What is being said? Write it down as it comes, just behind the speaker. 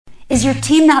Is your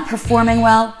team not performing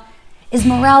well? Is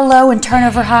morale low and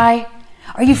turnover high?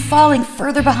 Are you falling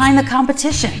further behind the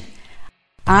competition?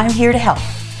 I'm here to help.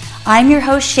 I'm your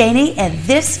host, Shani, and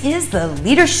this is the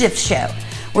LeaderShift Show,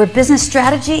 where business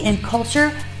strategy and culture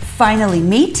finally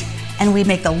meet, and we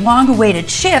make the long-awaited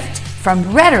shift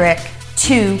from rhetoric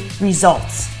to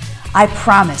results. I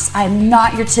promise I'm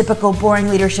not your typical boring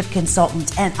leadership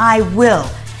consultant, and I will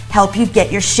help you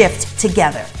get your shift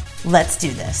together. Let's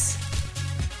do this.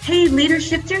 Hey,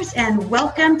 LeaderShifters, and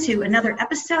welcome to another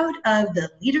episode of the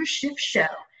LeaderShift Show.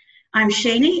 I'm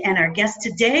Shani, and our guest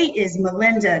today is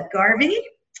Melinda Garvey.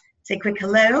 Say a quick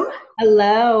hello.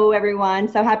 Hello,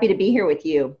 everyone. So happy to be here with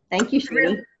you. Thank you,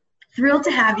 Shani. Thrilled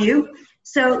to have you.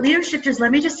 So, LeaderShifters,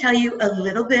 let me just tell you a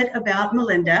little bit about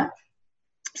Melinda.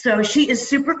 So she is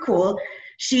super cool.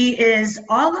 She is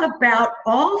all about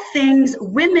all things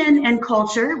women and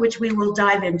culture, which we will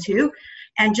dive into.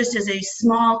 And just as a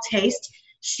small taste,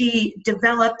 she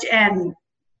developed and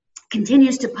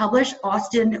continues to publish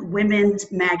Austin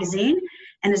Women's Magazine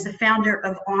and is the founder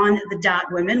of On the Dot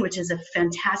Women, which is a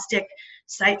fantastic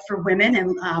site for women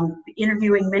and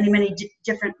interviewing many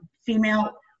different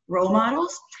female role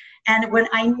models. And when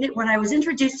I was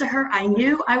introduced to her, I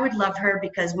knew I would love her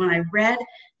because when I read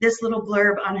this little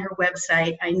blurb on her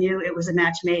website, I knew it was a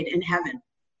match made in heaven.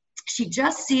 She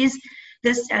just sees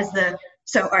this as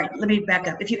all right, let me back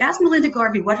up. If you ask Melinda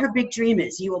Garvey what her big dream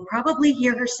is, you will probably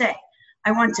hear her say,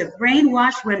 I want to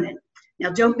brainwash women.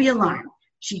 Now, don't be alarmed.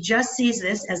 She just sees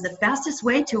this as the fastest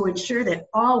way to ensure that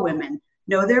all women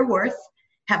know their worth,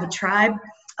 have a tribe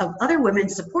of other women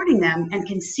supporting them, and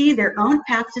can see their own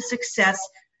path to success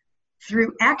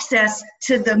through access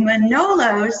to the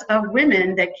Manolos of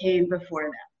women that came before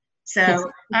them.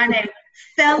 So I'm a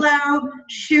fellow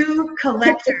shoe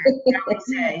collector, I would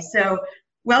say. So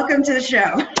welcome to the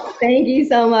show. Thank you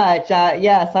so much.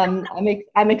 Yes,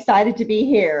 I'm excited to be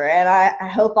here, and I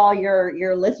hope all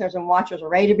your listeners and watchers are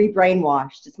ready to be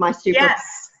brainwashed. It's my super.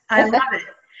 Yes, I love it.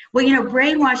 Well, you know,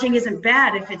 brainwashing isn't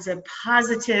bad if it's a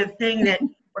positive thing that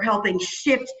we're helping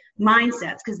shift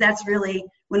mindsets, because that's really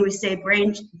when we say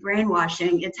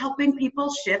brainwashing, it's helping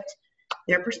people shift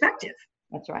their perspective.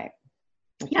 That's right.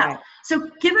 Right. So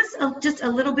give us just a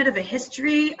little bit of a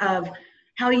history of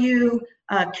how you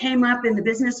came up in the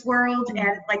business world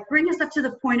and bring us up to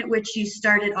the point at which you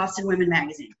started Austin Women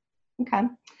Magazine. Okay.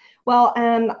 Well,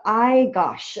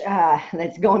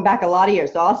 that's going back a lot of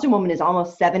years. So Austin Woman is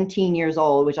almost 17 years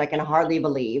old, which I can hardly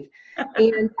believe.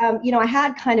 And, I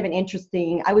had kind of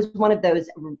I was one of those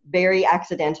very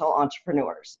accidental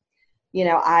entrepreneurs.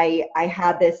 I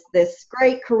had this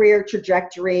great career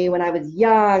trajectory when I was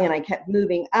young, and I kept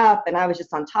moving up, and I was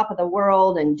just on top of the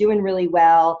world and doing really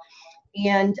well.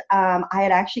 And I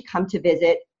had actually come to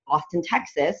visit Austin,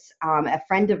 Texas. A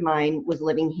friend of mine was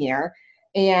living here,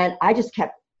 and I just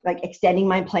kept extending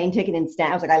my plane ticket and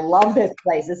I was like, I love this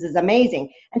place. This is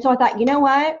amazing. And so I thought, you know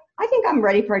what? I think I'm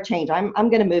ready for a change. I'm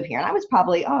going to move here. And I was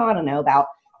probably, I don't know, about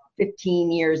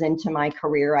 15 years into my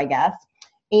career, I guess.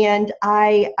 And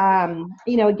I,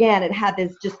 again, it had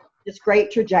this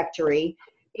great trajectory.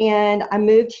 And I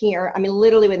moved here. I mean,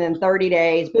 literally within 30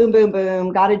 days, boom, boom,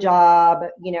 boom, got a job,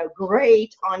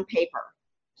 great on paper.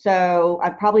 So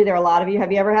there are a lot of you,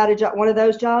 have you ever had one of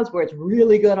those jobs where it's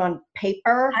really good on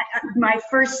paper? My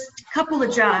first couple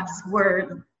of jobs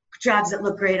were jobs that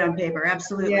look great on paper.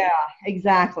 Absolutely. Yeah,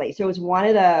 exactly. So it was one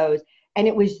of those. And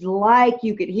it was like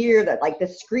you could hear that, the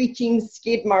screeching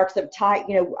skid marks of time.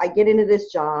 I get into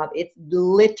this job. It's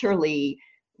literally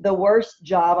the worst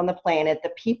job on the planet. The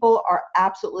people are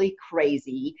absolutely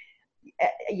crazy.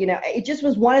 It just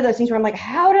was one of those things where I'm like,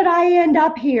 how did I end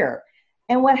up here?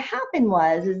 And what happened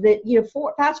is that,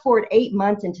 fast forward 8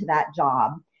 months into that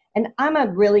job, and I'm a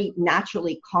really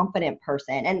naturally confident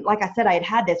person. And like I said, I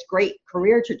had this great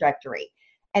career trajectory.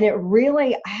 And it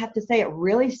really, I have to say, it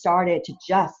really started to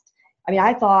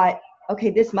I thought, okay,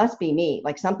 this must be me.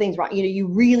 Something's wrong. You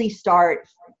really start,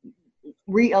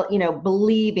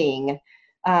 believing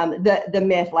the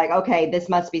myth, okay, this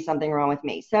must be something wrong with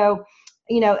me. So,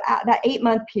 at that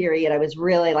 8-month period, I was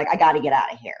really I got to get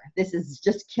out of here. This is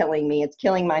just killing me. It's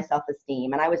killing my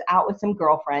self-esteem. And I was out with some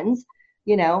girlfriends,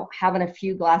 having a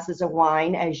few glasses of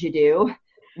wine, as you do,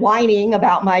 whining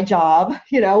about my job.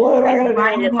 What am I going to do?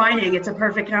 Wine and whining. It's a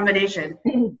perfect combination.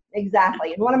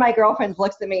 Exactly. And one of my girlfriends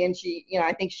looks at me and she,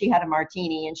 I think she had a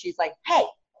martini, and she's like, hey,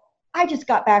 I just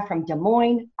got back from Des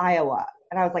Moines, Iowa.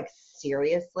 And I was like,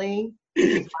 seriously?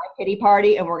 This is my pity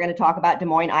party and we're going to talk about Des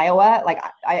Moines, Iowa?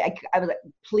 I was like,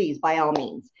 please, by all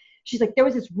means. She's like, there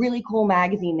was this really cool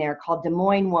magazine there called Des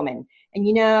Moines Woman. And,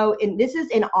 you know, and this is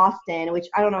in Austin, which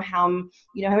I don't know how,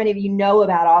 you know, how many of you know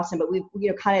about Austin, but we've,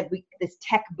 you know, this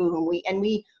tech boom,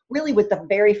 we really was the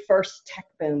very first tech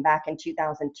boom back in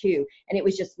 2002. And it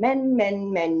was just men,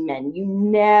 men, men, men. You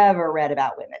never read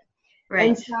about women. Right.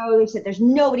 And so they said, there's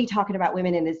nobody talking about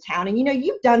women in this town. And, you know,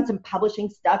 you've done some publishing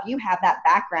stuff. You have that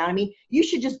background. I mean, you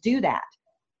should just do that.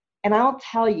 And I'll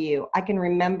tell you, I can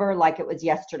remember like it was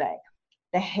yesterday.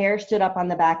 The hair stood up on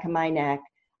the back of my neck.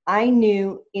 I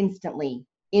knew instantly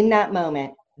in that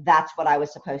moment, that's what I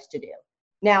was supposed to do.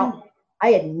 Now, I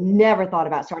had never thought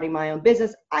about starting my own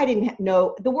business. I didn't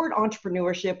know the word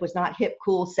entrepreneurship was not hip,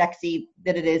 cool, sexy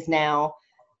that it is now.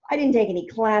 I didn't take any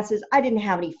classes. I didn't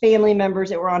have any family members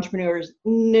that were entrepreneurs.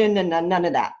 No, none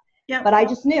of that. Yep. But I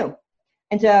just knew.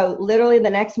 And so literally the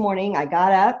next morning I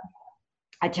got up,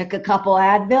 I took a couple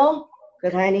Advil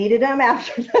because I needed them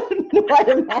after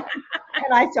the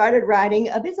and I started writing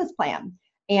a business plan.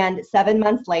 And 7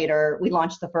 months later, we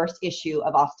launched the first issue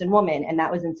of Austin Woman, and that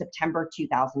was in September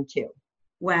 2002.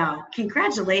 Wow!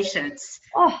 Congratulations!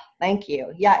 Oh, thank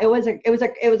you. Yeah, it was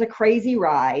a crazy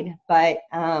ride, but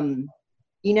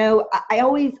you know, I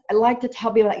like to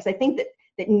tell people that because I think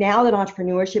that now that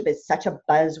entrepreneurship is such a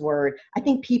buzzword, I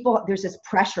think there's this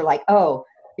pressure like, oh,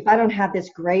 if I don't have this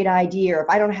great idea, or if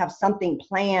I don't have something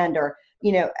planned, or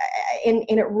you know, and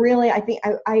it really, I think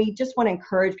I just want to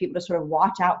encourage people to sort of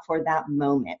watch out for that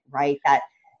moment, right? That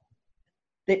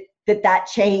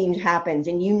change happens,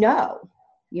 and you know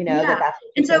yeah. that's.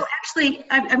 And so actually,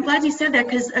 I'm glad you said that,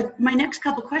 because my next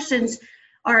couple questions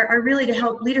are really to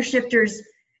help leadershifters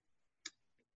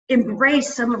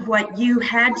embrace some of what you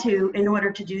had to in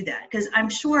order to do that. Because I'm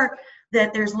sure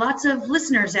that there's lots of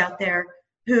listeners out there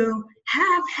who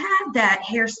have had that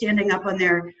hair standing up on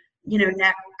their, you know,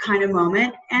 neck kind of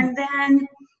moment, and then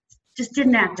just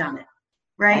didn't act on it,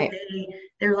 right?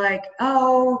 They're like,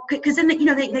 oh, because then you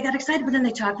know they got excited, but then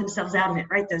they talk themselves out of it,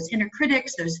 right? Those inner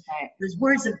critics, those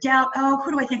words of doubt. Oh,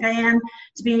 who do I think I am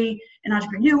to be an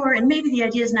entrepreneur? And maybe the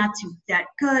idea is not that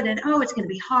good, and oh, it's going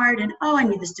to be hard, and oh, I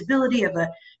need the stability of a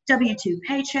W-2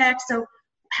 paycheck. So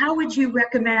how would you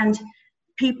recommend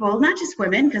people, not just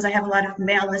women, because I have a lot of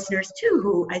male listeners too,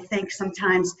 who I think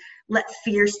sometimes let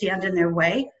fear stand in their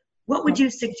way? What would you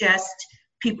suggest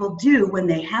people do when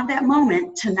they have that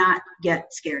moment to not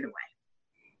get scared away?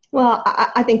 Well,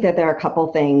 I think that there are a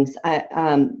couple things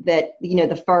that, you know,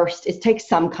 the first is take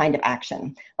some kind of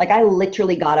action. Like I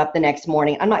literally got up the next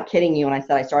morning. I'm not kidding you when I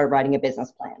said I started writing a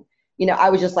business plan. You know, I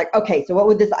was just like, okay, so what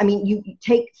would this, I mean, you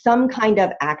take some kind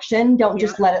of action. Don't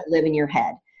just let it live in your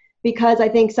head. Because I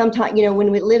think sometimes, you know,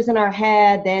 when it lives in our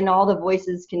head, then all the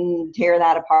voices can tear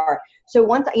that apart. So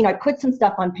once, you know, I put some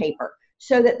stuff on paper.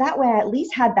 So that way I at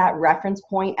least had that reference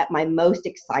point at my most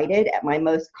excited, at my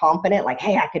most confident, like,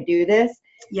 hey, I could do this.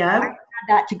 Yeah. I had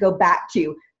that to go back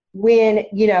to when,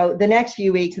 you know, the next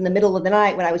few weeks in the middle of the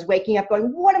night when I was waking up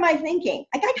going, what am I thinking?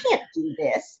 Like, I can't do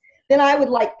this. Then I would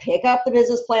like pick up the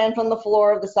business plan from the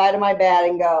floor of the side of my bed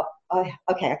and go, oh,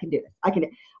 okay, I can do this. I can do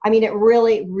it. I mean, it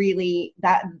really,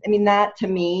 that to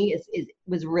me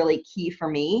was really key for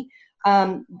me.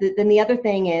 Then the other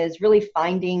thing is really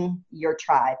finding your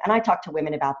tribe. And I talk to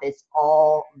women about this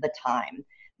all the time,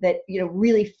 that, you know,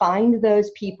 really find those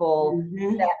people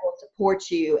that will support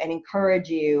you and encourage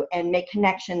you and make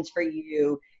connections for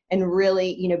you and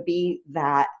really, you know, be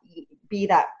that,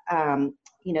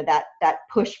 you know, that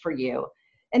push for you.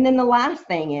 And then the last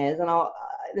thing is, and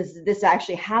this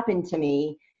actually happened to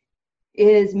me,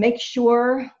 is make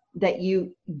sure that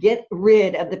you get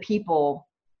rid of the people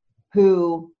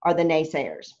who are the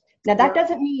naysayers. Now, that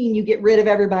doesn't mean you get rid of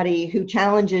everybody who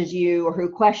challenges you or who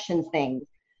questions things.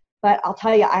 But I'll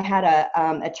tell you, I had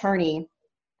a attorney,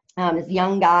 this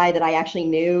young guy that I actually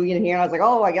knew, you know, here, and I was like,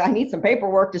 oh, I need some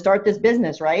paperwork to start this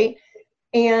business, right?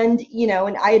 And, you know,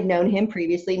 and I had known him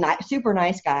previously, super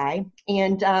nice guy.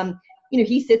 And, you know,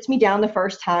 he sits me down the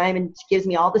first time and gives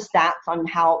me all the stats on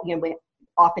how, you know, when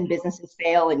often businesses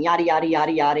fail and yada, yada,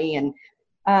 yada, yada.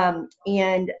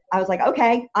 And I was like,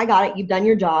 okay, I got it. You've done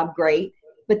your job. Great.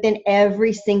 But then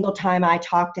every single time I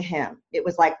talked to him, it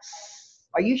was like,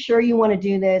 are you sure you want to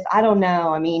do this? I don't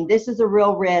know. I mean, this is a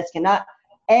real risk. And not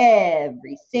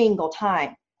every single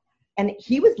time. And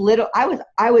he was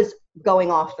I was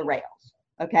going off the rails.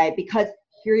 Okay. Because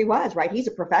here he was, right? He's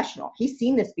a professional. He's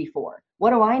seen this before. What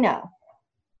do I know?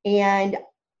 And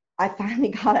I finally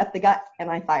got up the guts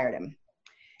and I fired him.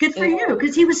 Good for you,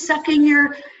 because he was sucking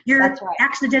your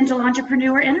accidental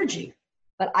entrepreneur energy.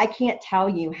 But I can't tell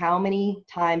you how many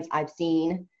times I've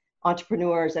seen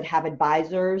entrepreneurs that have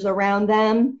advisors around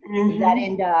them that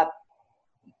end up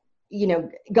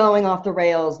going off the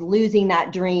rails, losing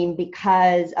that dream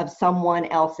because of someone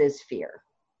else's fear,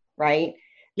 right?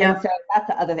 Yeah. And so that's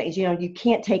the other thing. You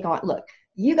can't take on, look,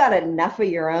 you got enough of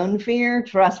your own fear,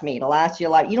 trust me, to last your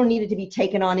life. You don't need it to be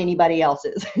taken on anybody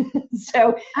else's.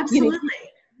 So Absolutely.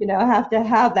 Have to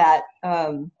have that,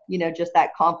 just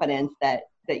that confidence that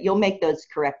you'll make those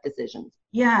correct decisions.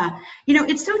 Yeah.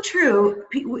 It's so true.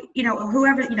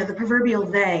 Whoever, the proverbial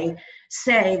they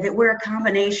say that we're a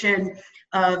combination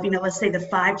of, let's say the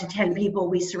 5 to 10 people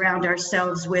we surround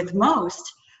ourselves with most.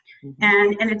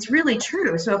 Mm-hmm. And it's really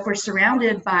true. So if we're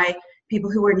surrounded by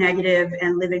people who are negative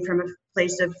and living from a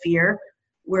place of fear,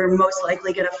 we're most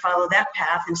likely going to follow that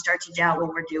path and start to doubt what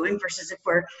we're doing, versus if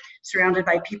we're surrounded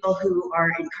by people who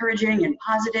are encouraging and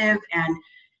positive and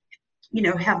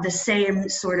have the same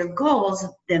sort of goals,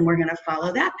 then we're going to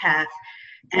follow that path.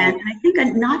 And I think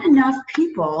not enough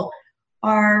people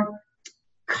are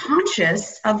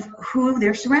conscious of who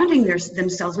they're surrounding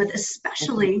themselves with,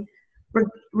 especially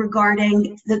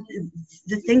regarding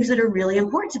the things that are really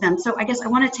important to them. So I guess I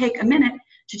want to take a minute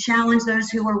to challenge those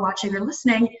who are watching or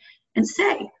listening and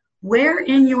say, where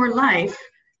in your life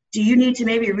do you need to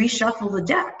maybe reshuffle the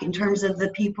deck in terms of the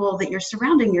people that you're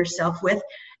surrounding yourself with?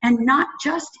 And not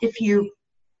just if you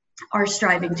are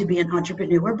striving to be an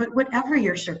entrepreneur, but whatever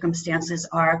your circumstances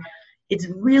are, it's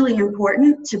really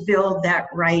important to build that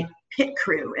right pit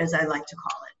crew, as I like to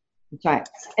call it. That's right.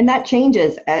 And that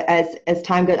changes as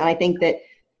time goes. And I think that,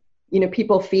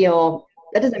 people feel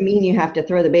that doesn't mean you have to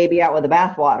throw the baby out with the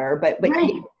bathwater, but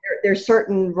right. There's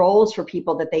certain roles for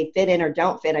people that they fit in or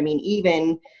don't fit. I mean,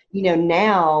 even,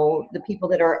 now the people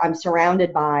that I'm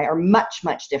surrounded by are much,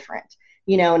 much different,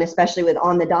 and especially with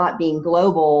On the Dot being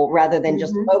global rather than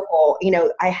just local,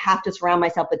 I have to surround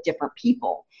myself with different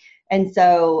people. And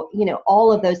so,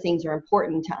 all of those things are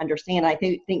important to understand. I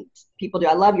think people do.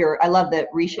 I love the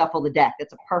reshuffle the deck.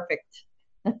 That's a perfect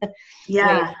way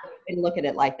to look at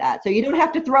it like that. So you don't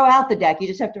have to throw out the deck. You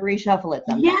just have to reshuffle it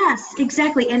sometimes. Yes,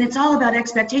 exactly. And it's all about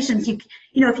expectations. If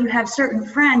you have certain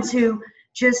friends who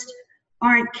just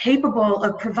aren't capable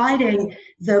of providing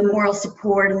the moral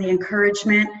support and the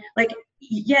encouragement,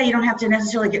 you don't have to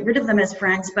necessarily get rid of them as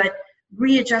friends, but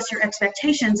readjust your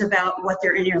expectations about what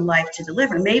they're in your life to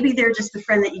deliver. Maybe they're just the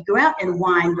friend that you go out and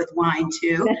wine with wine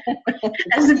to,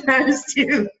 as opposed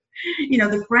to,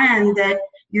 the friend that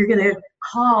you're going to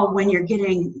call when you're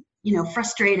getting,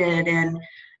 frustrated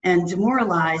and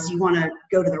demoralized. You want to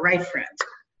go to the right friend.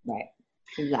 Right.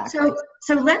 Exactly.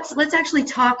 So let's actually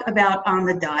talk about On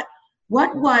the Dot.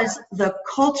 What was the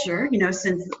culture,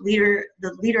 since the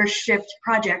LeaderShift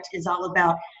project is all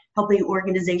about helping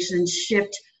organizations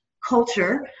shift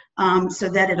culture so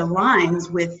that it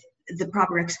aligns with the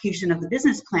proper execution of the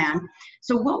business plan.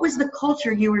 So what was the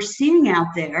culture you were seeing out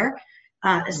there,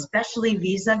 especially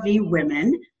vis-a-vis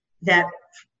women, that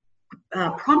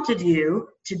prompted you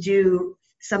to do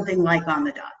something like On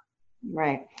the Dot?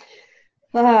 Right.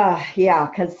 Yeah,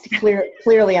 because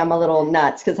clearly I'm a little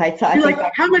nuts because I think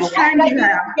how much time do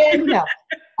you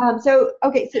have? So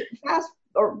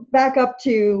back up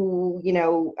to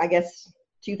I guess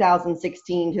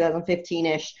 2016,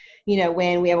 2015-ish,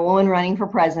 when we have a woman running for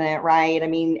president, right? I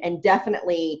mean, and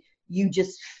definitely you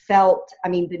just felt,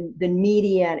 the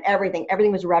media and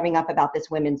everything was revving up about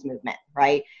this women's movement,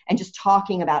 right? And just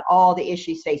talking about all the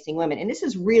issues facing women. And this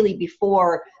is really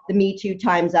before the Me Too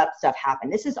Time's Up stuff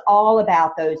happened. This is all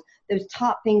about those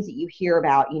top things that you hear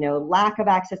about, lack of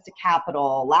access to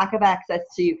capital, lack of access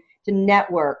to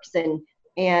networks,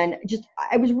 and just,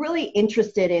 I was really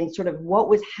interested in sort of what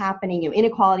was happening,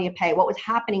 inequality of pay, what was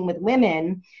happening with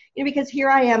women, because here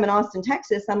I am in Austin,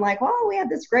 Texas. I'm like, well, we have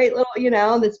this great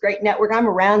little, this great network. I'm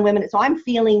around women. So I'm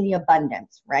feeling the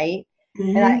abundance, right?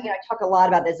 Mm-hmm. And I talk a lot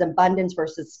about this abundance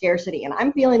versus scarcity, and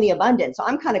I'm feeling the abundance. So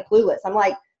I'm kind of clueless. I'm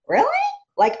like, really?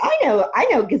 Like, I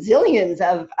know gazillions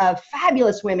of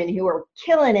fabulous women who are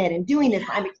killing it and doing this.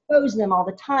 I'm exposing them all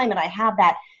the time. And I have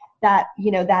that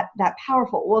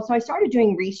powerful. Well, so I started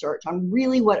doing research on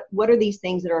really what are these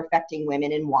things that are affecting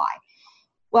women and why.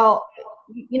 Well,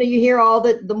 you hear all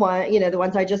the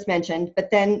ones I just mentioned,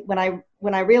 but then when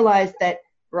I realized that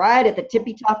right at the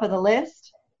tippy top of the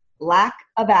list, lack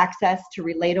of access to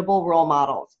relatable role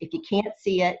models. If you can't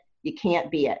see it, you can't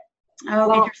be it. Oh,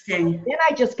 well, interesting. Then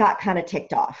I just got kind of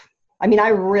ticked off. I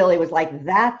really was like,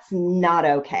 that's not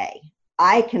okay.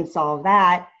 I can solve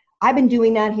that. I've been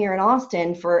doing that here in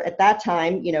Austin for, at that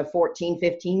time, 14,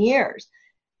 15 years.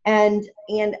 And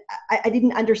I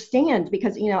didn't understand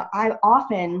because, I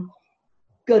often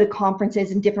go to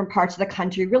conferences in different parts of the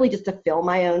country, really just to fill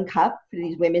my own cup for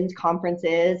these women's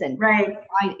conferences, and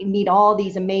I meet all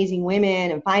these amazing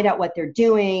women and find out what they're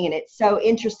doing. And it's so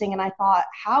interesting. And I thought,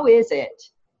 how is it?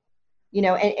 You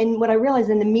know, and what I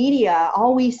realized in the media,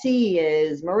 all we see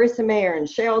is Marissa Mayer and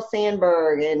Sheryl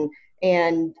Sandberg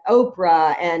and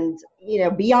Oprah and, you know,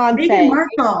 Beyonce,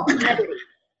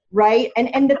 right?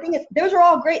 And the thing is, those are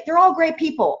all great. They're all great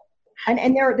people.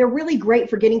 And they're really great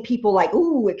for getting people like,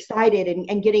 ooh, excited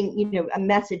and getting, you know, a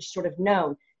message sort of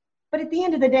known. But at the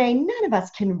end of the day, none of us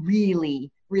can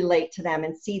really relate to them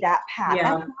and see that path.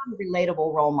 Yeah. That's not a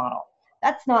relatable role model.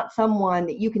 That's not someone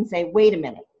that you can say, wait a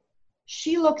minute,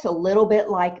 she looks a little bit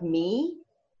like me.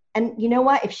 And you know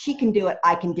what? If she can do it,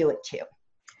 I can do it too.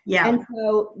 Yeah. And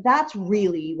so that's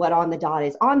really what On the Dot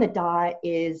is. On the Dot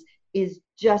is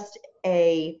just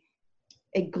a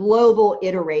global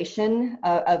iteration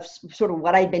of sort of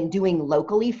what I've been doing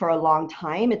locally for a long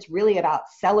time. It's really about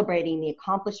celebrating the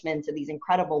accomplishments of these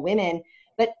incredible women,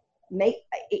 but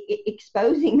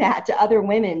exposing that to other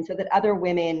women so that other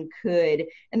women could,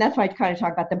 and that's why I kind of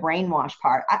talk about the brainwash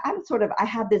part. I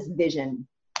have this vision,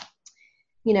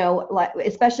 you know, like,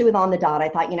 especially with On the Dot, I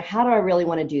thought, you know, how do I really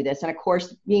want to do this? And of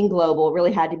course, being global, it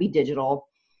really had to be digital.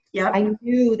 Yeah. I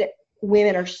knew that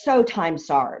women are so time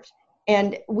starved.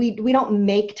 And we don't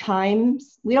make time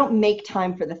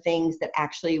for the things that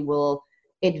actually will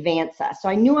advance us. So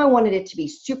I knew I wanted it to be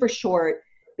super short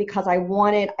because I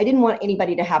didn't want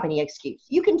anybody to have any excuse.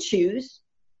 You can choose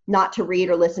not to read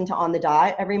or listen to On the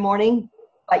Dot every morning,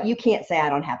 but you can't say I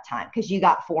don't have time because you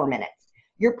got 4 minutes.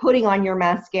 You're putting on your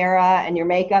mascara and your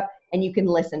makeup and you can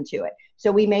listen to it.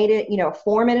 So we made it, you know, a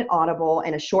 4-minute Audible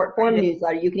and a short form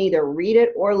newsletter. You can either read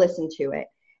it or listen to it.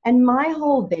 And my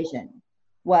whole vision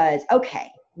was, okay,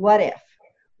 what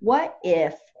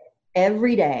if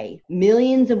every day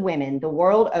millions of women the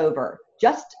world over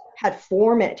just had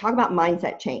 4 minutes, talk about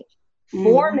mindset change,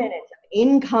 4 minutes of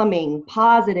incoming,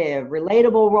 positive,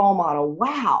 relatable role model.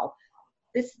 Wow,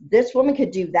 this woman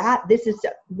could do that. This is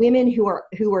women who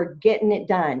are getting it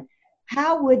done.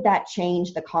 How would that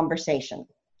change the conversation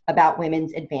about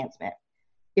women's advancement?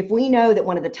 If we know that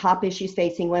one of the top issues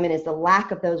facing women is the lack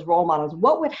of those role models,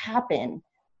 what would happen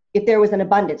if there was an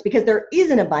abundance? Because there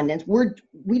is an abundance,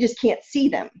 we just can't see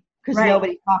them because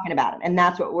nobody's talking about them. And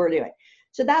that's what we're doing.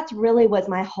 So that's really was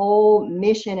my whole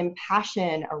mission and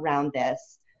passion around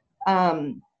this.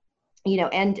 You know,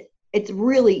 and it's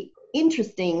really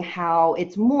interesting how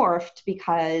it's morphed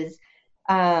because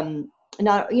not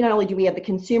only do we have the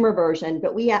consumer version,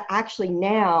 but we actually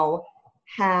now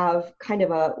have kind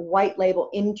of a white label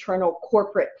internal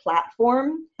corporate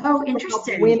platform. Oh,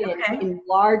 interesting. Women in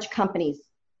large companies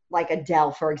like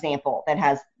Adele, for example, that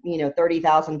has, you know,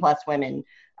 30,000 plus women,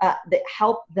 that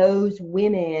help those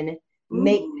women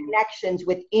make connections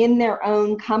within their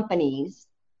own companies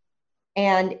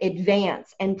and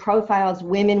advance and profiles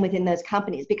women within those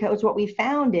companies. Because what we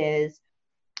found is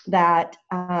that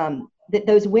that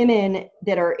those women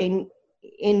that are in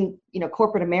you know,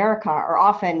 corporate America are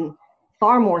often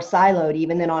far more siloed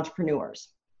even than entrepreneurs.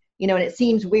 You know, and it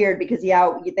seems weird because,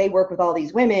 yeah, they work with all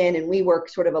these women and we work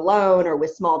sort of alone or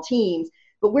with small teams,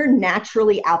 but we're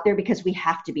naturally out there because we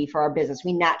have to be for our business.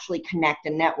 We naturally connect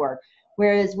and network.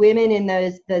 Whereas women in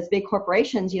those big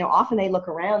corporations, you know, often they look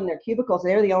around in their cubicles,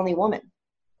 they're the only woman.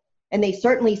 And they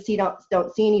certainly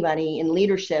don't see anybody in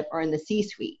leadership or in the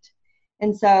C-suite.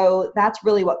 And so that's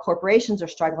really what corporations are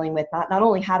struggling with. Not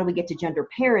only how do we get to gender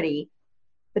parity,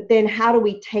 but then how do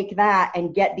we take that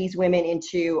and get these women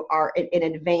into in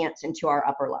advance into our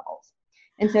upper levels?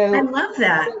 And so I love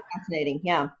that. Really fascinating.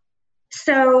 Yeah.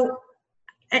 So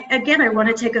again, I want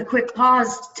to take a quick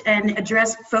pause and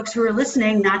address folks who are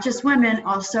listening, not just women,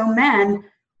 also men.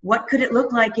 What could it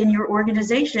look like in your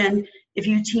organization if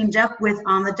you teamed up with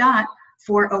On the Dot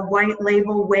for a white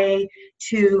label way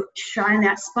to shine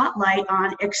that spotlight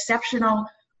on exceptional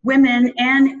women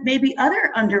and maybe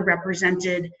other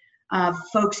underrepresented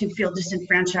folks who feel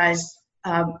disenfranchised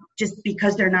just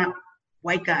because they're not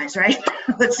white guys, right?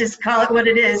 Let's just call it what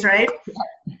it is, right?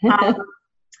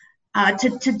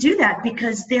 To do that,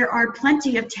 because there are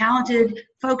plenty of talented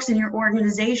folks in your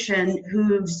organization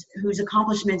whose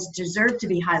accomplishments deserve to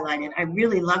be highlighted. I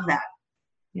really love that.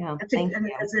 Yeah,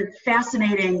 that's a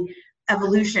fascinating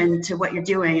evolution to what you're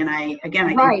doing. And I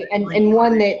and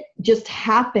one that just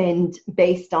happened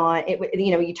based on it.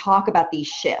 You know, you talk about these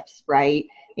shifts, right?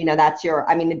 You know, that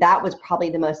was probably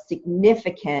the most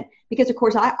significant, because of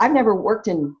course I've never worked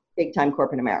in big time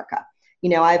corporate America. You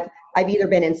know, I've either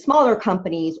been in smaller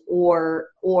companies or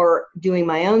doing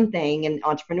my own thing in the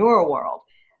entrepreneurial world.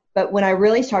 But when I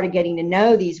really started getting to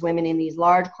know these women in these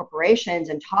large corporations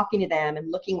and talking to them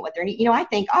and looking at what their needs, I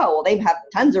think, oh, well, they have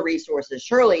tons of resources,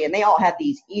 surely. And they all have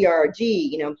these ERG,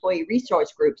 employee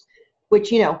resource groups,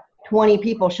 which, 20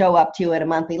 people show up to at a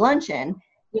monthly luncheon,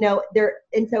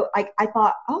 and so I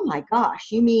thought, oh my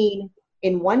gosh, you mean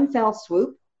in one fell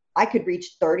swoop, I could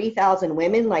reach 30,000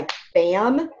 women, like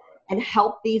bam, and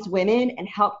help these women and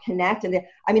help connect. And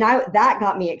that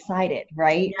got me excited,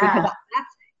 right? Yeah. Because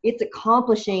it's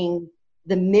accomplishing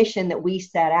the mission that we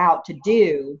set out to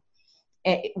do,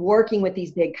 working with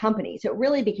these big companies. So it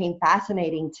really became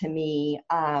fascinating to me,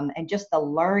 and just the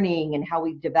learning and how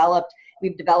we've developed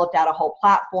out a whole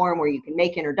platform where you can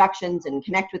make introductions and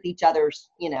connect with each other,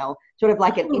 sort of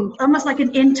like almost like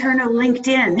an internal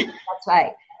LinkedIn.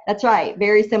 That's right.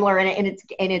 Very similar. And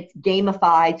it's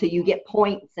gamified. So you get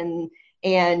points and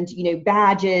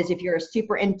badges if you're a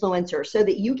super influencer, so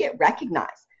that you get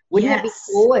recognized. Wouldn't it be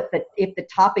cool if the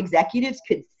top executives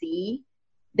could see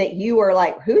that you are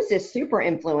like, who's this super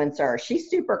influencer? She's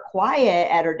super quiet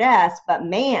at her desk, but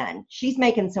man, she's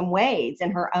making some waves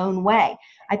in her own way.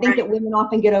 I think that women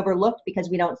often get overlooked because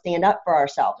we don't stand up for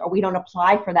ourselves, or we don't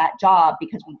apply for that job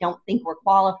because we don't think we're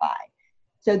qualified.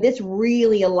 So this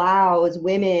really allows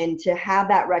women to have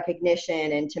that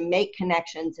recognition and to make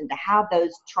connections and to have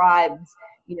those tribes,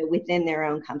 within their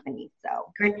own company. So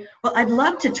great. Well, I'd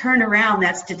love to turn around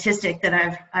that statistic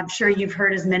that I'm sure you've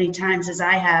heard as many times as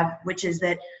I have, which is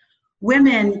that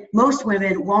most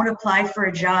women won't apply for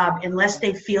a job unless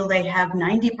they feel they have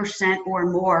 90% or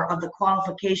more of the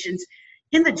qualifications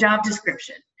in the job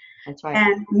description. That's right.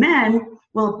 And men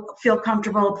will feel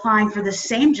comfortable applying for the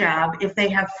same job if they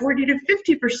have 40 to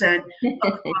 50% of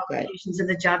the qualifications in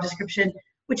the job description,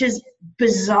 which is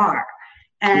bizarre.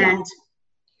 And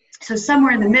so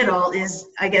somewhere in the middle is,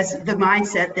 I guess, the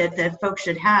mindset that folks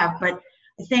should have. But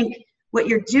I think what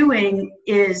you're doing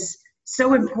is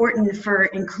so important for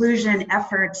inclusion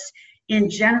efforts in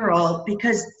general,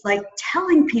 because like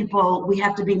telling people we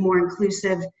have to be more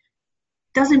inclusive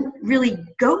doesn't really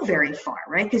go very far,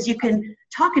 right? Because you can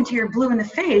talk until you're blue in the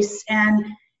face and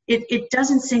it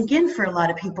doesn't sink in for a lot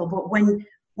of people. But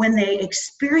when they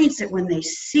experience it, when they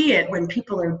see it, when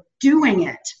people are doing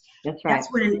it, that's right.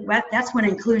 That's when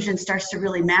inclusion starts to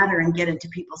really matter and get into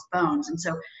people's bones. And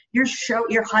so you're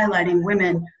highlighting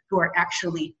women who are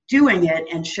actually doing it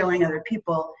and showing other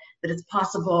people that it's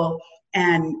possible,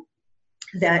 and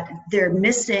that they're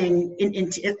missing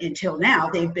until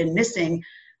now. They've been missing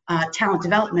talent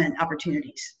development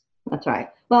opportunities. That's right.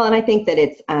 Well, and I think that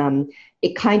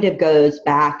it kind of goes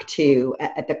back to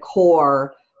at the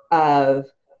core of,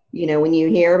 when you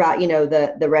hear about,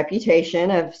 the reputation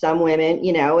of some women,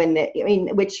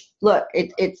 which look,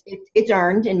 it's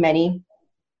earned in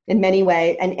many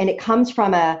ways, and it comes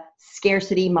from a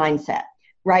scarcity mindset,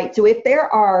 right? So if there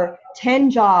are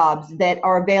 10 jobs that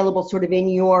are available sort of in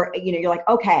your, you're like,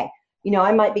 okay,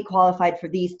 I might be qualified for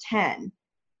these 10,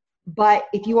 but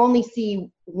if you only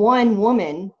see one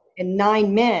woman and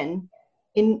 9 men,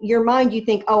 in your mind, you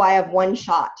think, oh, I have one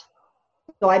shot,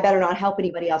 so I better not help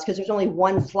anybody else because there's only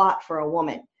one slot for a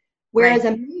woman. Whereas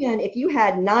a man, if you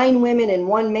had 9 women and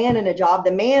 1 man in a job,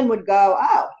 the man would go,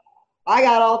 oh, I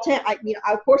got all 10.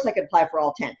 Of course I could apply for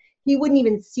all 10. He wouldn't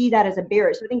even see that as a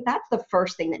barrier. So I think that's the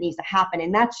first thing that needs to happen.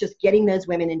 And that's just getting those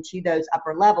women into those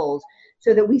upper levels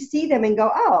so that we see them and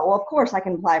go, oh, well, of course I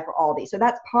can apply for all these. So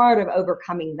that's part of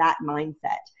overcoming that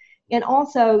mindset. And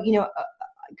also,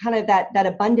 kind of that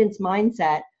abundance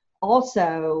mindset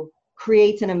also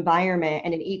creates an environment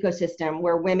and an ecosystem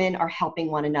where women are helping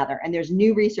one another. And there's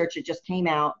new research that just came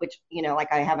out, which,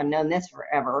 like I haven't known this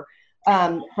forever,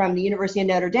 from the University of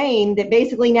Notre Dame, that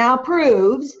basically now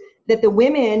proves that the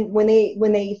women, when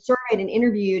they surveyed and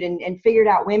interviewed and figured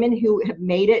out women who have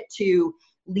made it to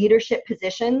leadership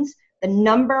positions, the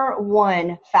number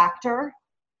one factor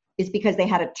is because they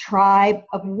had a tribe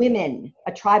of women,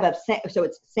 so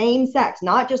it's same sex,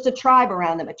 not just a tribe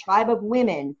around them, a tribe of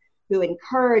women who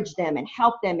encouraged them and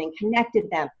helped them and connected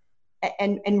them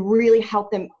and really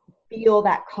helped them feel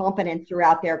that confidence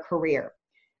throughout their career.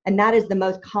 And that is the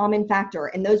most common factor.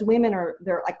 And those women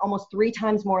they're like almost 3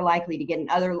 times more likely to get in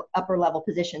other upper level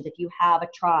positions if you have a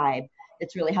tribe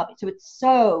that's really helping. So it's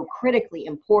so critically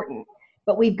important.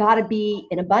 But we've got to be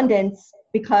in abundance,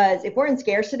 because if we're in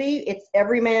scarcity, it's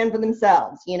every man for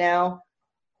themselves,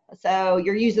 So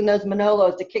you're using those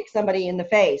Manolos to kick somebody in the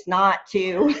face, not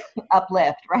to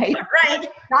uplift, right? Right.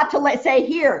 Not to say,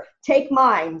 here, take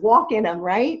mine, walk in them,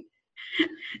 right?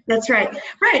 That's right.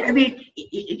 Right. I mean,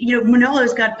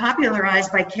 Manolos got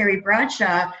popularized by Carrie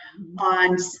Bradshaw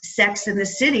on Sex in the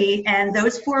City, and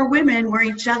those 4 women were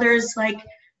each other's like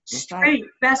straight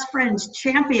best friends,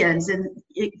 champions, and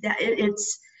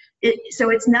so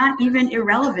it's not even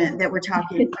irrelevant that we're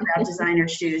talking about designer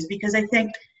shoes, because I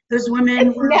think those women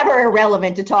it's never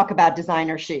irrelevant to talk about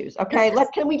designer shoes. Okay,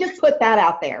 can we just put that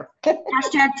out there?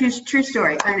 Hashtag true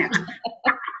story. I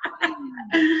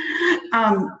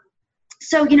know.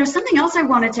 So, something else I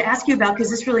wanted to ask you about, because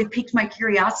this really piqued my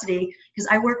curiosity, because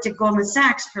I worked at Goldman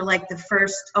Sachs for like the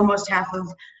first almost half of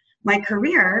my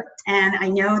career, and I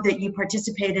know that you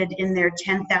participated in their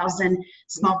 10,000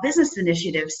 small business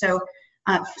initiative. So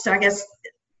I guess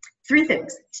three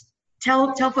things.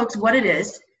 Tell folks what it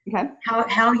is, okay,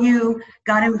 how you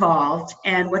got involved,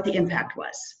 and what the impact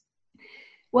was.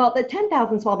 Well, the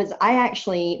 10,000 small business, I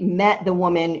actually met the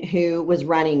woman who was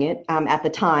running it at the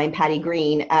time, Patty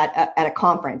Green, at a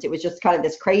conference. It was just kind of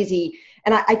this crazy,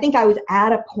 and I think I was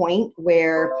at a point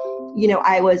where,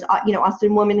 I was,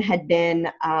 Austin Woman had been,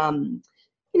 I don't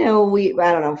know, we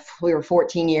were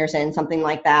 14 years in, something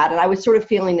like that. And I was sort of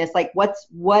feeling this, like,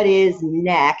 what is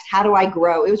next? How do I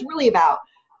grow? It was really about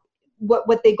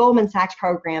what the Goldman Sachs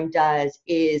program does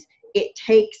is it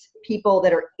takes people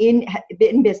that are in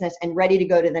business and ready to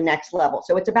go to the next level.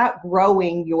 So it's about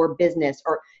growing your business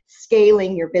or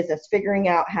scaling your business, figuring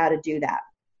out how to do that.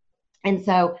 And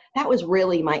so that was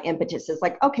really my impetus, is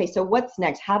like, okay, so what's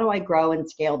next? How do I grow and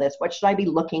scale this? What should I be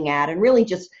looking at? And really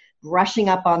just brushing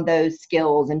up on those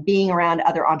skills and being around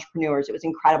other entrepreneurs. It was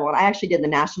incredible. And I actually did the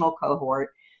national cohort,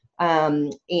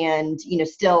 and,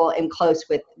 still am close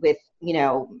with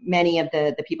many of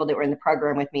the people that were in the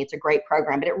program with me. It's a great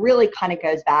program, but it really kind of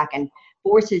goes back and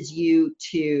forces you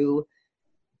to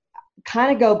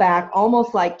kind of go back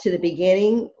almost like to the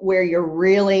beginning, where you're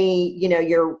really,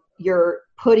 you're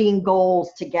putting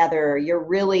goals together. You're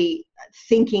really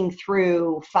thinking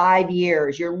through 5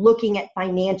 years. You're looking at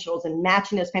financials and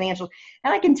matching those financials.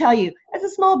 And I can tell you, as a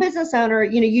small business owner,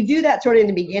 you do that sort of in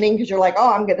the beginning because you're like,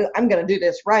 oh, I'm gonna do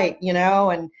this right,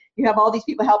 and you have all these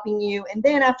people helping you. And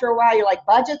then after a while, you're like,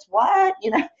 budgets, what?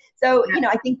 So,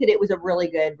 I think that it was a really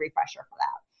good refresher for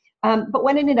that. But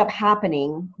what ended up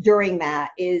happening during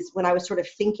that is when I was sort of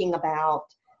thinking about,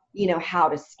 how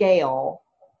to scale,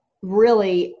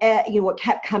 really, what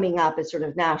kept coming up is sort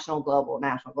of national, global. And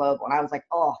I was like,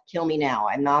 oh, kill me now.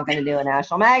 I'm not going to do a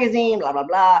national magazine, blah, blah,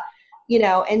 blah.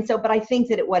 And so, but I think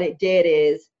that what it did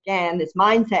is, again, this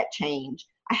mindset change.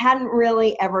 I hadn't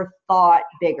really ever thought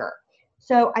bigger.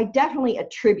 So I definitely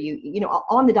attribute,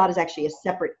 On the Dot is actually a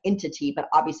separate entity, but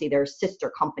obviously they're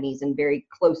sister companies and very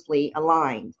closely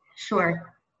aligned.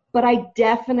 Sure. But I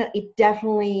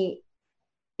definitely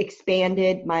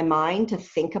expanded my mind to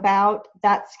think about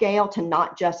that scale, to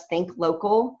not just think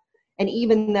local. And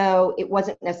even though it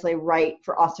wasn't necessarily right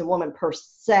for Austin Woman per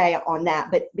se on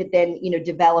that, but then,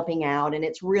 developing out, and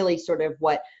it's really sort of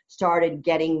what started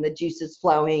getting the juices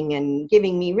flowing and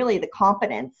giving me really the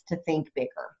confidence to think bigger.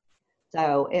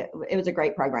 So it was a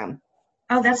great program.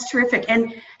 Oh, that's terrific.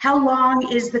 And how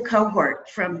long is the cohort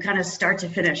from kind of start to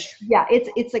finish? Yeah,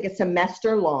 it's like a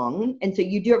semester long. And so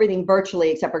you do everything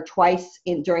virtually, except for twice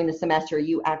during the semester,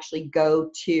 you actually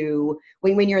go to,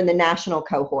 when you're in the national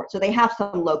cohort. So they have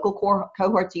some local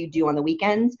cohorts you do on the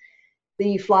weekends. Then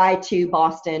you fly to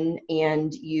Boston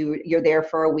and you're there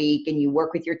for a week and you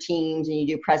work with your teams and you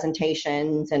do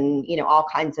presentations and, all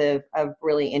kinds of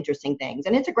really interesting things.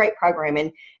 And it's a great program.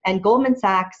 And Goldman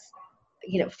Sachs,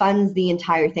 funds the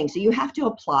entire thing. So you have to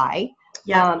apply,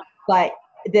 but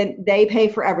then they pay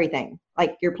for everything,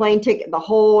 like your plane ticket, the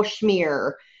whole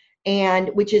schmear, and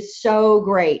which is so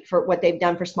great for what they've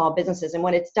done for small businesses. And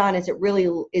what it's done is it really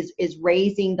is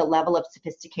raising the level of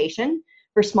sophistication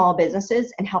for small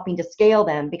businesses and helping to scale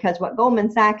them. Because what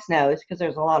Goldman Sachs knows, because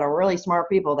there's a lot of really smart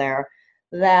people there,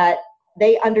 that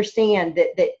they understand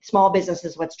that small business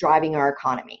is what's driving our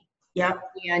economy. Yeah.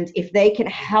 And if they can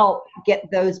help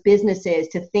get those businesses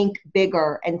to think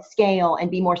bigger and scale and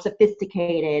be more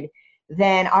sophisticated,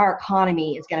 then our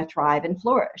economy is going to thrive and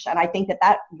flourish. And I think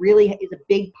that really is a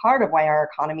big part of why our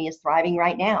economy is thriving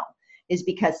right now, is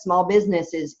because small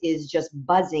business is just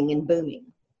buzzing and booming.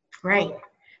 Right.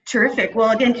 Terrific.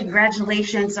 Well, again,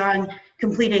 congratulations on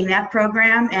completing that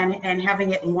program and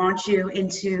having it launch you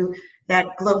into that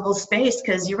global space,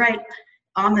 because you're right.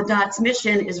 On the Dot's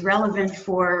mission is relevant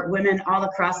for women all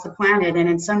across the planet, and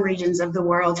in some regions of the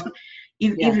world,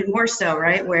 even more so,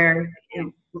 right? Where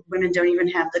women don't even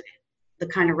have the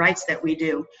kind of rights that we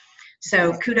do.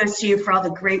 So kudos to you for all the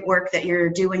great work that you're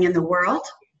doing in the world.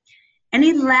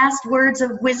 Any last words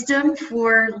of wisdom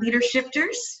for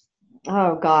leadershifters?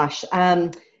 Oh gosh, I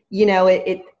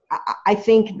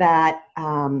think that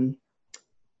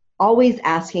always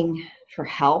asking for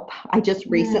help. I just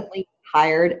recently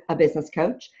hired a business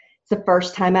coach. It's the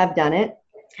first time I've done it.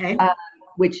 Okay.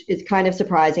 Which is kind of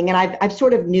surprising. And I've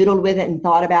sort of noodled with it and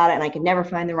thought about it, and I could never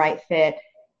find the right fit.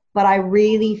 But I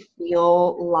really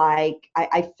feel like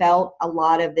I felt a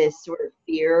lot of this sort of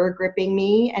fear gripping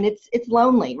me, and it's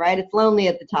lonely, right? It's lonely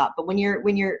at the top. But when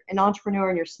you're an entrepreneur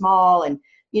and you're small, and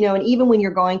and even when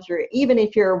you're going through, even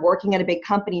if you're working at a big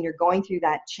company and you're going through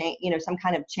that change, some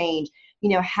kind of change,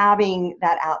 having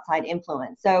that outside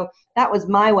influence. So that was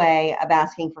my way of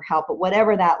asking for help. But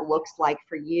whatever that looks like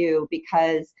for you,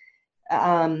 because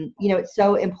it's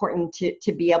so important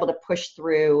to be able to push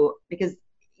through, because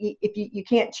if you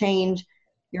can't change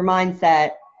your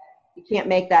mindset, you can't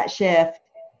make that shift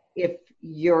if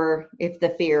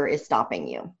the fear is stopping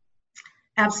you.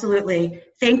 Absolutely.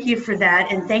 Thank you for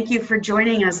that. And thank you for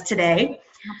joining us today.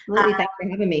 Absolutely. Thanks for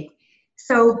having me.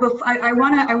 So I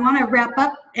want to wrap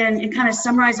up and kind of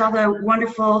summarize all the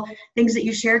wonderful things that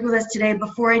you shared with us today.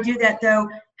 Before I do that, though,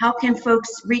 how can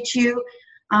folks reach you,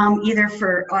 either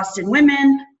for Austin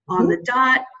Women, On the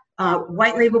Dot,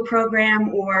 white label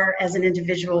program, or as an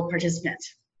individual participant?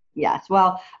 Yes.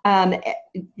 Well,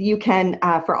 you can,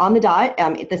 for On the Dot,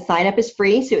 the sign up is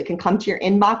free, so it can come to your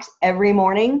inbox every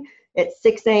morning at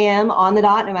 6 a.m. on the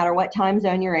dot, no matter what time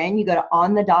zone you're in. You go to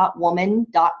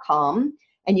onthedotwoman.com,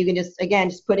 and you can just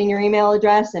put in your email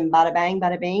address, and bada bang,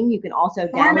 bada bing. You can also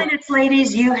 4 minutes,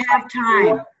 ladies, you have time.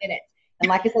 4 minutes. And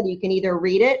like I said, you can either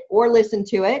read it or listen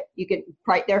to it. You can,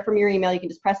 right there from your email, you can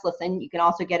just press listen. You can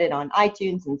also get it on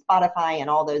iTunes and Spotify and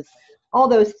all those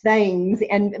things.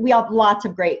 And we have lots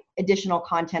of great additional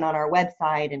content on our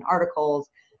website and articles,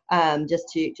 just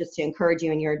to encourage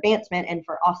you in your advancement. And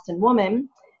for Austin Woman,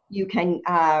 you can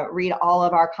read all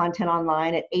of our content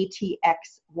online at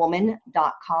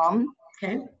atxwoman.com.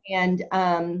 Okay. And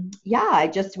I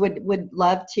just would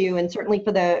love to, and certainly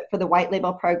for the white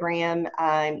label program,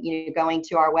 going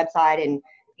to our website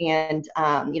and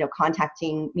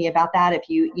contacting me about that. If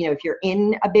you're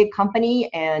in a big company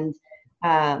and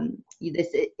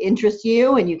this interests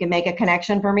you and you can make a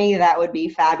connection for me, that would be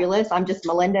fabulous. I'm just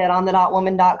Melinda at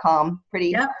onthedotwoman.com.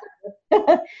 Pretty. Yep.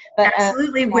 But,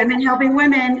 absolutely. Women helping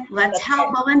women. Let's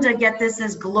help Melinda get this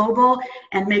as global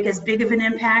and make as big of an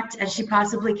impact as she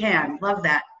possibly can. Love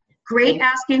that. Great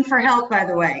asking for help, by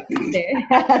the way.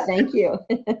 Thank you.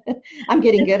 I'm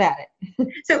getting good at it.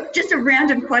 So just a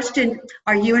random question.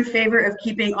 Are you in favor of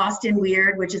keeping Austin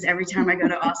weird, which is every time I go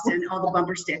to Austin, all the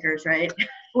bumper stickers, right?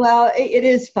 Well, it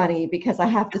is funny because I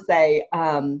have to say,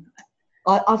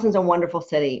 Austin's a wonderful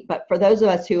city, but for those of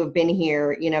us who have been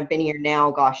here, been here now,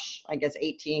 gosh, I guess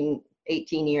 18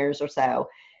 years or so.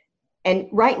 And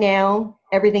right now,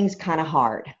 everything's kind of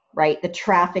hard, right? The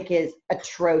traffic is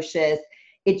atrocious.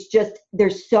 It's just,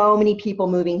 there's so many people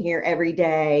moving here every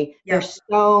day. Yep. There's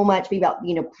so much people,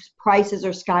 prices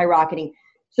are skyrocketing.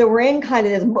 So we're in kind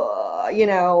of this,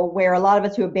 where a lot of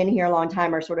us who have been here a long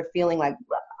time are sort of feeling like,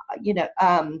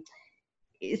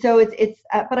 so it's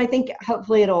but I think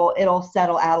hopefully it'll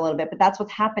settle out a little bit, but that's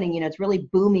what's happening. It's really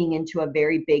booming into a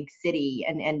very big city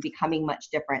and becoming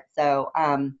much different. So,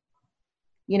 I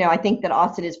think that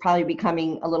Austin is probably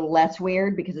becoming a little less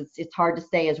weird because it's hard to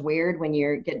stay as weird when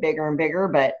you get bigger and bigger,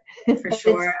 but for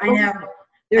sure. I know.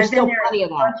 There's I've been still there plenty a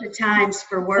of that. bunch of times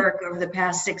for work over the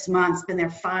past 6 months. Been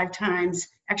there 5 times,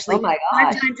 actually. Oh my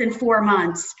 5 gosh. times in 4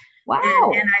 months.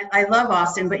 Wow. And I love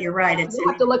Austin, but you're right. You'll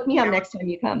have to look me up next time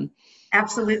you come.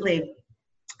 Absolutely.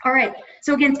 All right.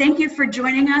 So again, thank you for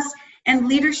joining us. And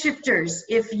LeaderShifters,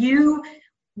 if you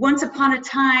once upon a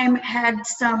time had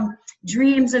some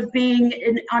dreams of being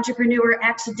an entrepreneur,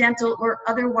 accidental or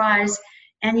otherwise,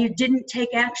 and you didn't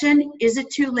take action, is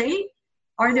it too late?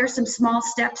 Are there some small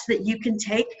steps that you can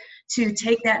take to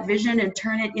take that vision and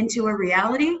turn it into a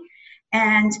reality?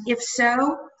 And if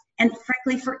so, and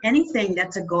frankly, for anything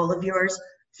that's a goal of yours,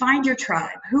 find your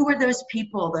tribe. Who are those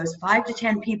people, those 5 to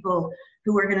 10 people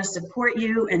who are going to support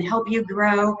you and help you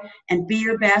grow and be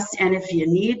your best? And if you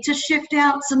need to shift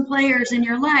out some players in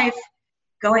your life,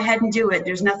 go ahead and do it.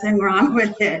 There's nothing wrong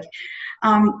with it.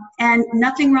 And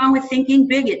nothing wrong with thinking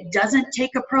big. It doesn't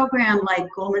take a program like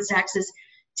Goldman Sachs's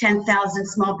 10,000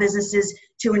 Small Businesses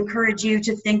to encourage you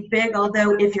to think big,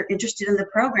 although if you're interested in the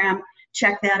program,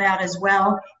 check that out as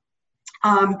well.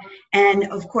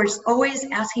 And of course, always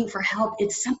asking for help.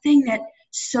 It's something that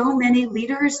so many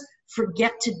leaders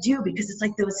forget to do because it's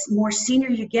like the more senior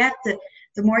you get,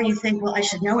 the more you think, well, I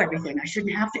should know everything. I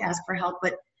shouldn't have to ask for help,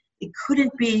 but it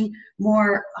couldn't be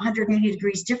more 180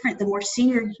 degrees different. The more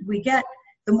senior we get,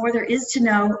 the more there is to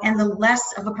know and the less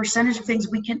of a percentage of things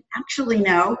we can actually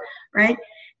know, right?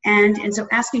 And so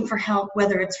asking for help,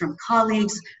 whether it's from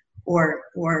colleagues or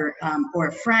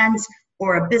friends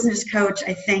or a business coach,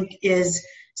 I think is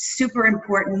super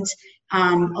important,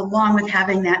 along with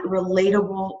having that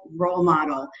relatable role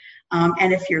model.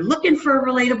 And if you're looking for a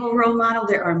relatable role model,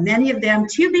 there are many of them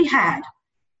to be had.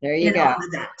 There you go. All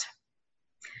of that.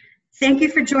 Thank you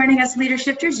for joining us,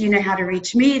 LeaderShifters. You know how to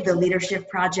reach me,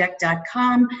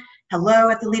 theleadershipproject.com,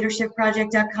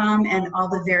 hello@theleadershipproject.com, and all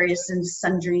the various and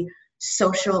sundry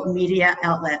social media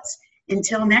outlets.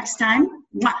 Until next time,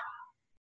 mwah.